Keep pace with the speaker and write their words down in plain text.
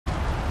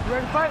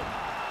ready to fight?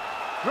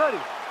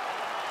 Ready.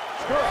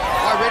 All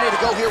right, ready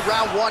to go here,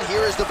 round one.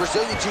 Here is the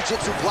Brazilian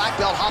Jiu-Jitsu black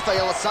belt,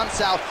 Rafael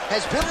Assuncao,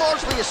 has been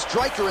largely a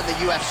striker in the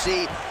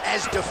UFC,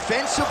 as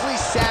defensively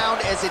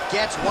sound as it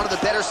gets, one of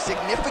the better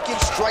significant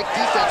strike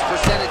defense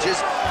percentages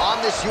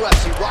on this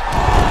UFC run.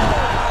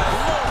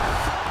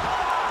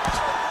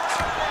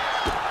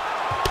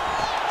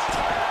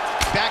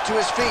 Back to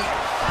his feet.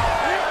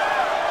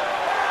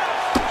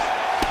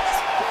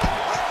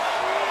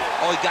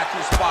 Oh, he got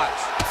 2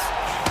 spots.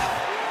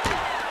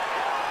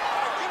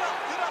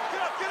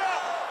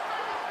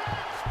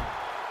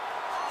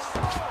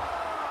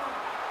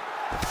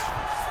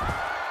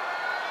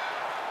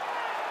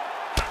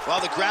 Well,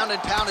 the ground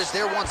and pound is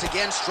there once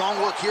again.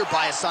 Strong work here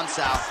by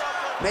Assuncao,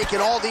 making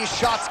all these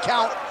shots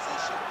count.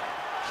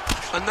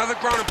 Another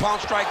ground and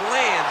pound strike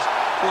lands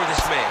for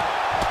this man.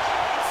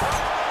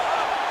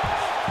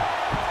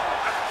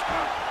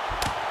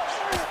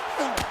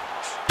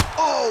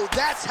 Oh,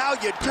 that's how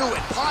you do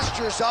it.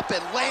 Postures up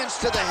and lands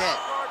to the head.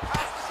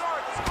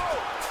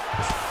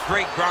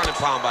 Great ground and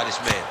pound by this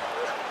man.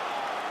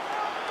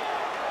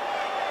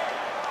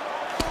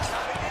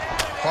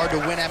 Hard to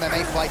win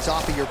MMA fights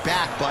off of your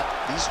back, but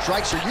these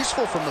strikes are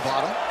useful from the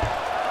bottom. A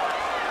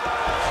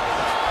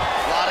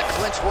lot of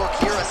clinch work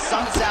here.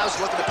 Assuncao's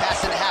looking to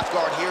pass into half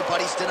guard here, but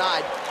he's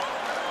denied.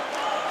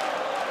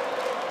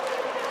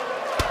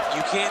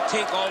 You can't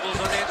take all those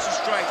unanswered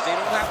strikes. They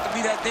don't have to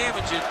be that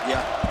damaging. Yeah.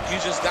 You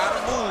just gotta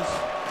move.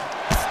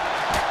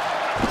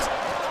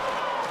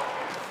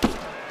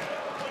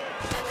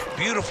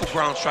 Beautiful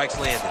ground strikes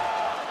landed.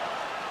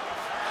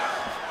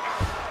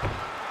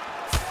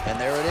 And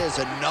there it is,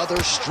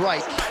 another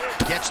strike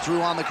gets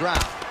through on the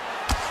ground.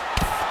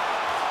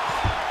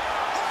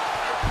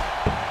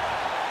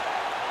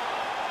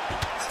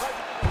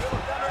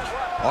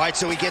 All right,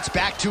 so he gets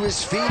back to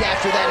his feet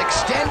after that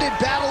extended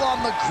battle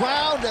on the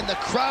ground, and the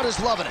crowd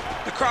is loving it.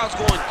 The crowd's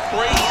going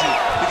crazy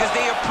because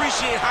they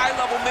appreciate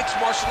high-level mixed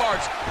martial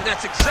arts, and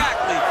that's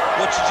exactly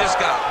what you just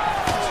got.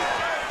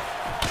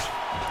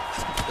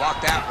 Block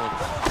that one.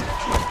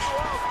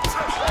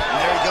 And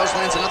there he goes,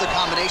 lands another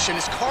combination.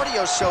 His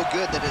cardio's so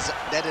good that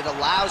it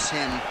allows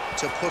him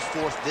to put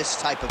forth this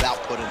type of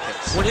output and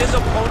hits. When his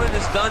opponent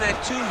is done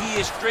at 2, he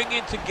is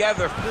stringing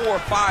together 4,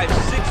 5,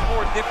 6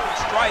 more different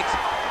strikes.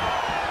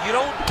 You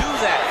don't do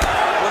that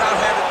without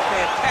having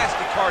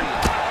fantastic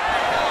cardio.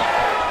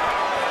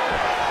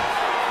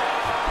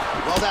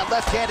 Well, that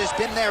left hand has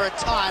been there at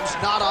times,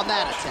 not on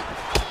that attempt.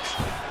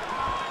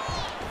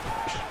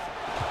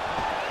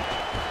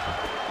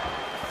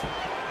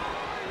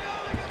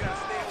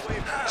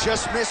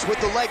 Just missed with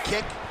the leg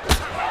kick.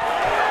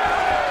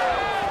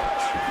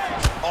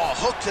 Oh,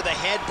 hook to the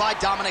head by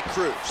Dominick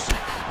Cruz.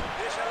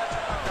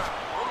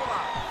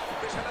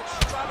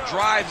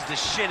 Drives the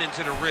shin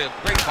into the rib.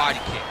 Great body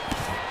kick.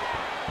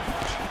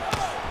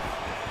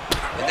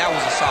 And that was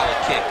a solid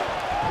kick.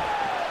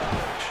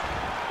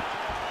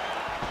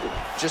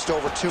 Just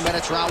over 2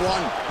 minutes, round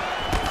one.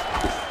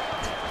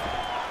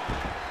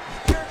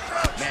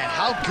 Man,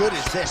 how good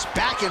is this?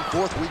 Back and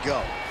forth we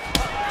go.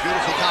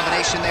 Beautiful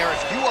combination there.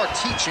 If you are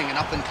teaching an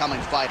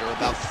up-and-coming fighter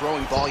about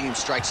throwing volume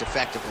strikes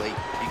effectively,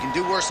 you can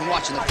do worse than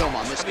watching the film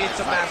on this. I mean,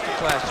 it's a master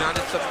class, John.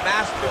 It's a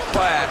master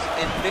class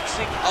in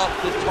mixing up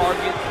the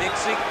target,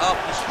 mixing up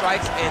the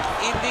strikes, and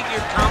ending your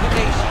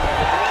combination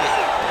with the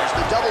kick. There's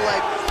the double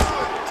leg.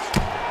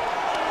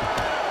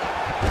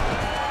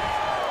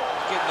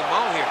 Getting them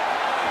out here.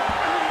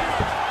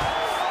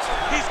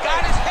 He's got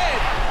his head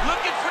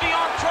looking for the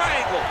arm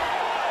triangle.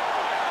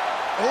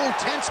 Oh,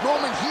 tense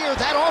moment here.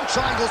 That arm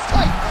triangle's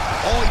tight.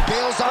 Oh, he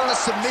bails on the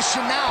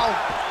submission now.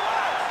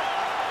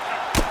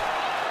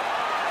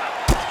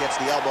 Gets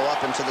the elbow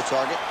up into the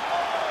target.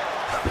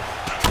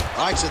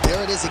 All right, so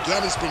there it is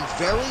again. He's been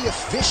very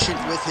efficient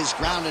with his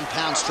ground and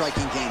pound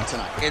striking game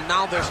tonight. And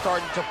now they're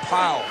starting to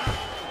pile.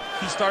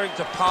 He's starting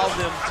to pile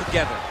them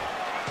together.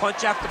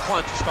 Punch after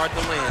punch is starting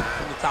to land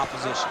from the top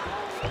position.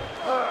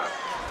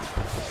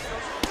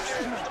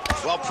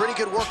 Well, pretty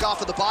good work off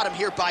of the bottom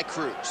here by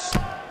Cruz.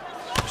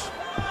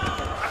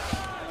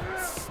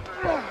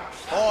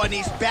 Oh, and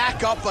he's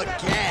back up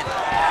again.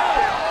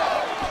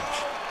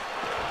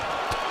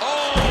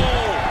 Oh,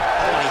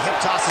 and he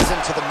hip tosses him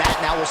to the mat.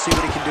 Now we'll see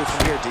what he can do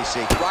from here, DC.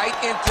 Right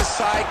into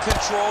side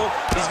control.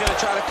 He's going to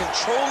try to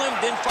control him,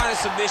 then find a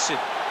submission.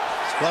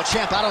 Well,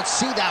 champ, I don't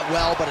see that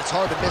well, but it's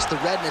hard to miss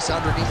the redness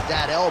underneath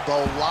that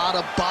elbow. A lot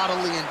of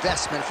bodily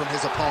investment from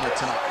his opponent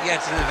tonight. Yeah,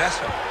 it's an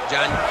investment,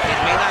 John. It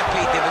may not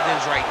pay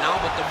dividends right now,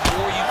 but the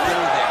more you go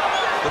there,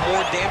 the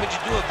more damage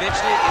you do,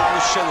 eventually it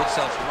will show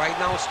itself. Right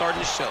now, it's starting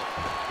to show.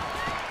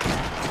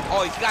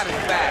 Oh, he's got his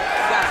back.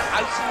 He's got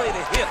to isolate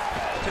a hip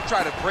to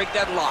try to break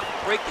that lock.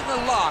 Breaking the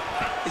lock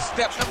is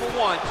step number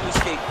 1 to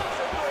escape.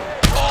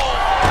 Oh!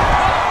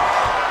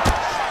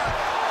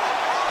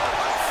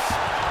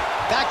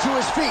 Back to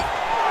his feet.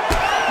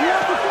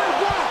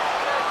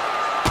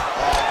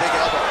 Oh, big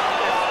elbow.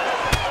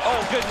 Oh,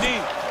 good knee.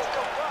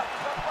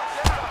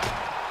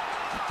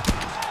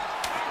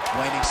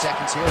 Waning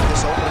seconds here in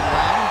this opening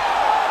round.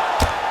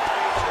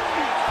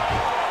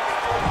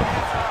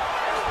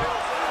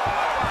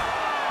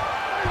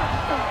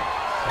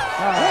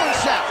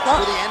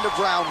 of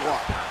round one.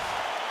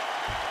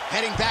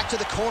 Heading back to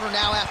the corner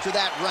now after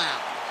that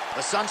round.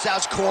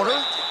 Assuncau's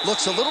corner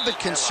looks a little bit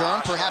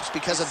concerned, perhaps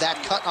because of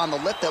that cut on the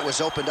lip that was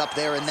opened up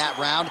there in that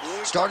round.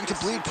 Starting to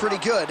bleed pretty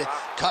good.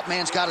 Cut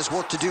man's got his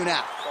work to do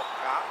now.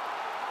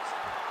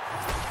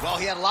 Well,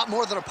 he had a lot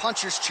more than a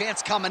puncher's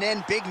chance coming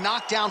in. Big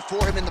knockdown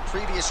for him in the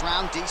previous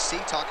round.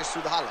 DC, talk us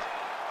through the highlight.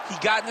 He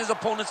got in his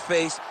opponent's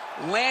face,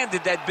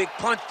 landed that big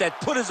punch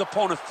that put his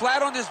opponent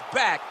flat on his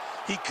back.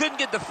 He couldn't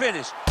get the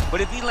finish,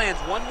 but if he lands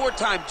one more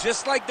time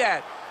just like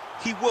that,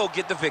 he will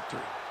get the victory.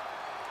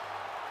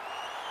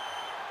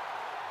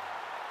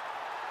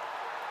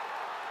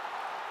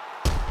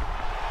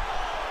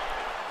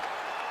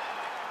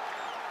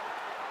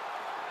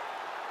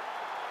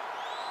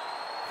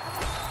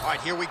 All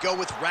right, here we go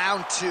with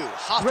round two.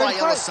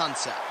 Rafael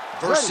Assuncao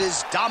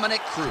versus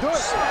Dominick Cruz.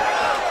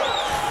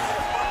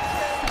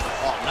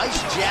 Oh, nice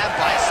jab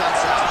by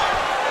Assuncao.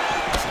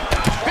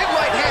 Big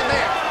right hand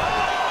there.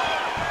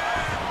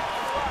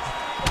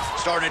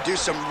 Starting to do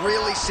some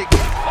really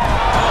significant...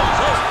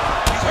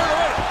 He's hurt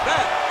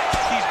already.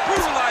 He's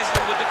brutalized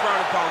him with the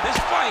ground and pound. This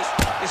fight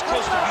is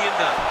close to being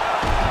done.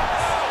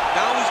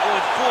 Now he's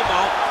going full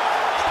mount.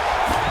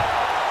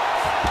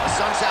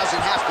 Assuncao's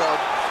in half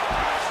guard.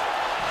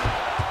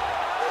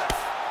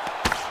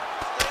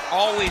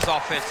 Always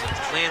offensive.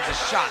 Lands a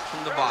shot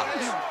from the bottom.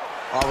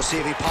 Oh, we'll see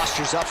if he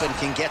postures up and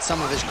can get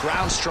some of his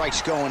ground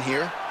strikes going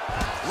here.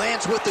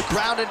 Lands with the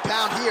ground and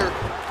pound here.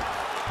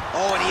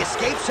 Oh, and he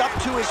escapes up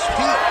to his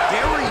feet.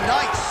 Very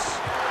nice.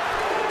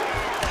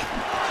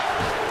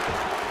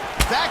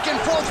 Back and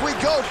forth we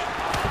go.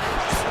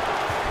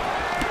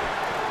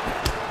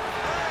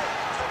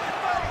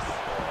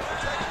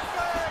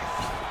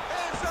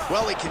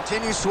 Well, he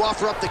continues to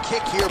offer up the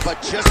kick here, but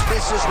just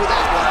misses with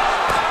that one.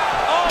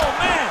 Oh,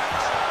 man!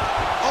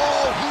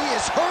 Oh, he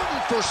is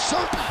hurting for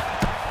certain.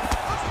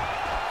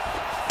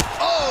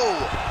 Oh,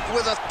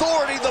 with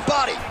authority, the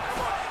body.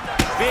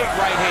 Big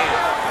right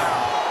hand.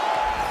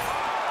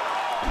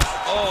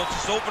 Oh,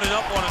 just opening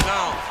up on him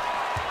now.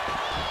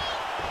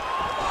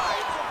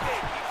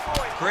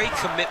 Great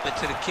commitment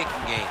to the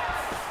kicking game.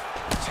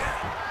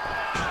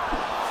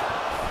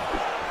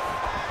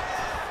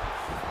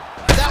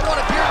 That one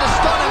appeared to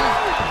stun him.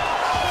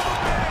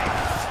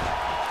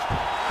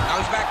 Now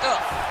he's back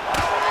up.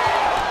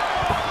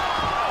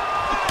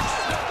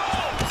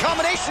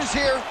 Combinations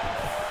here.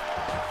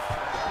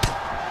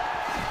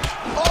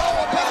 Oh,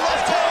 a big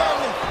left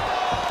hand.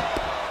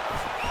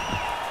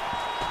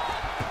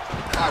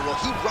 All right,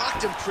 well, he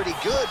rocked him pretty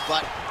good,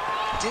 but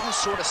didn't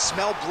sort of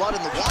smell blood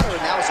in the water,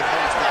 and now his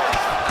opponent's back.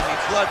 I mean,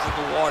 blood's in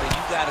the water.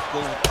 You got to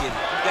go and get it.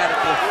 You got to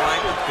go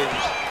find the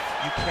finish.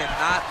 You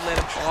cannot let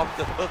him off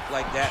the hook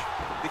like that,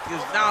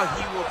 because now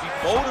he will be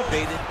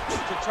motivated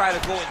to try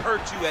to go and hurt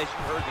you as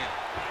you hurt him.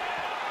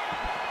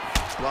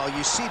 Well,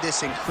 you see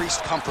this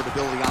increased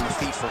comfortability on the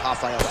feet for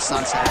Rafael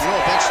Assuncao. You know,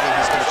 eventually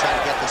he's going to try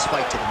to get this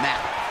fight to the mat.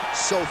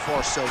 So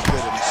far, so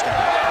good in the start.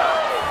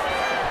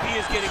 He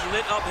is getting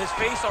lit up. His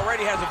face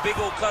already has a big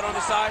old cut on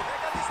the side.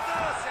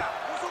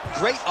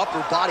 Great upper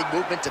body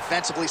movement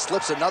defensively,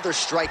 slips another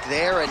strike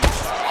there, and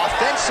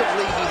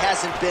offensively he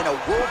hasn't been a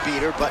world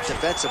beater, but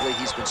defensively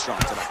he's been strong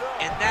tonight.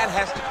 And that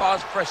has to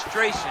cause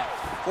frustration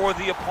for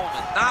the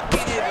opponent, not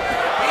being able to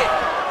hit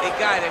a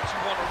guy that you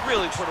want to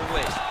really put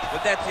away.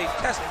 But that's a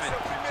testament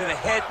to the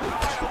head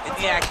and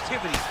the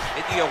activity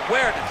and the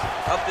awareness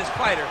of this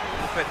fighter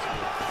defensively.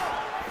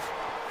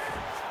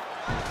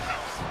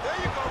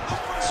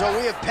 So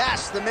we have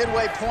passed the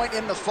midway point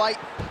in the fight.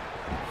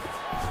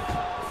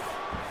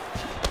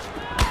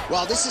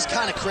 Well, this is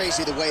kind of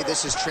crazy the way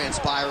this is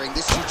transpiring.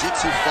 This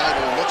jiu-jitsu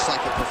fighter looks like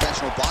a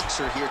professional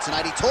boxer here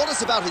tonight. He told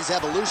us about his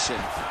evolution.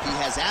 He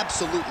has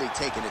absolutely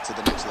taken it to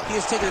the next level.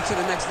 He has taken it to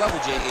the next level,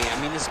 J.A.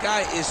 I mean, this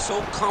guy is so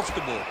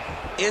comfortable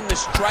in the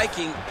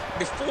striking.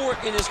 Before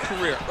in his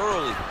career,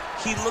 early,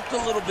 he looked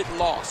a little bit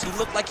lost. He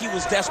looked like he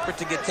was desperate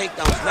to get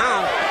takedowns.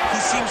 Now, he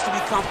seems to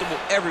be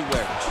comfortable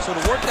everywhere. So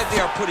the work that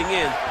they are putting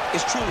in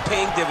is truly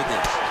paying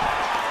dividends.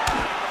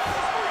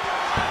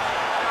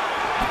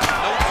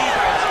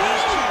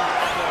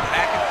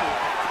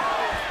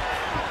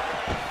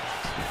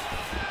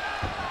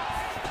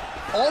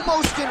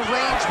 Almost in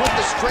range with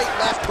the straight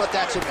left, but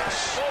that's a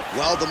miss.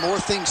 Well, the more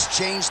things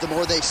change, the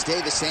more they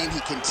stay the same. He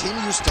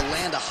continues to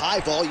land a high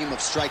volume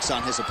of strikes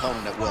on his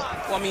opponent at will.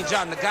 Well, I mean,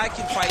 John, the guy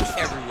can fight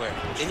everywhere.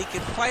 And he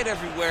can fight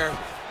everywhere,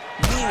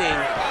 meaning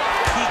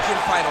he can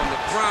fight on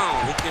the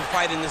ground, he can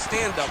fight in the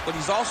stand-up, but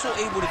he's also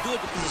able to do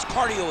it because his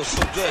cardio is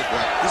so good.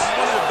 Right. This is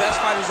one of the best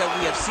fighters that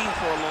we have seen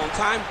for a long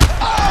time.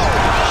 Oh,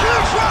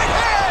 huge right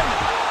hand!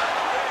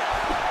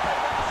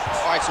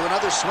 All right, so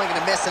another swing and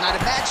a miss, and I'd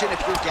imagine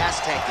if your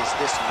gas tank is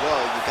this low,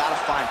 you got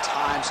to find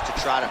times to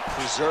try to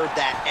preserve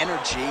that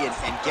energy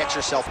and get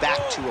yourself back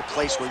to a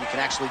place where you can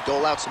actually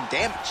dole out some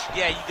damage.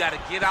 Yeah, you got to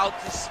get out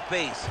to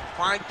space,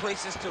 find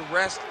places to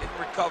rest and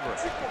recover.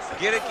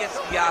 Get against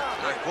the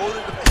octagon, go to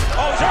the...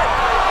 Oh, he's hurt!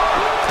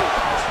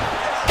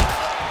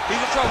 He's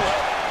in trouble.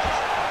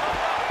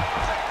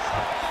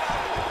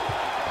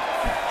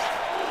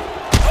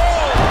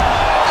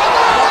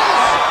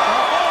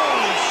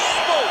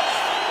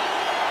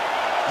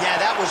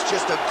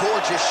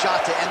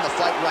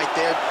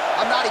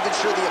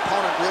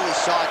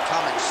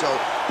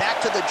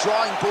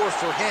 drawing board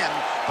for him,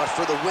 but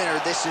for the winner,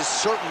 this is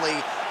certainly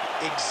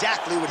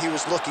exactly what he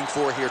was looking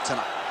for here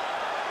tonight.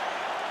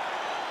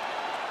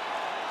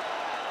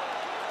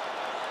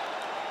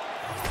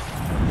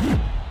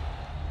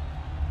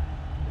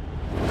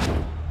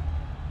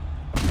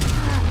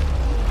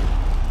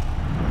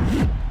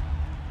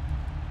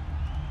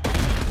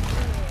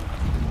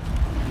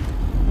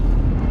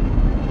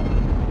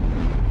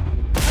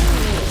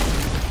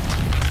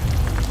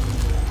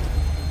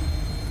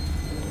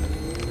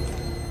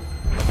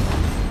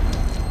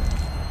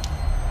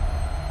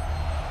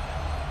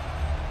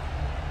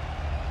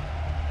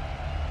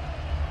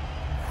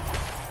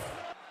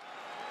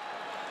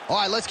 All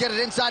right, let's get it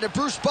inside to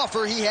Bruce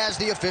Buffer. He has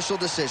the official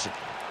decision.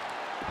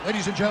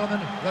 Ladies and gentlemen,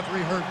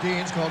 referee Herb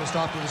Dean's called a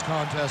stop to this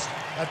contest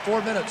at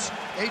 4 minutes,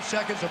 8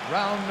 seconds of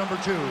round number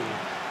 2.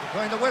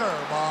 Declaring the winner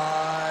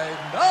by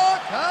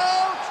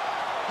knockout,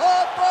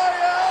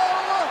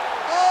 Rafael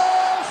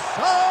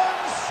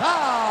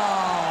Assuncao.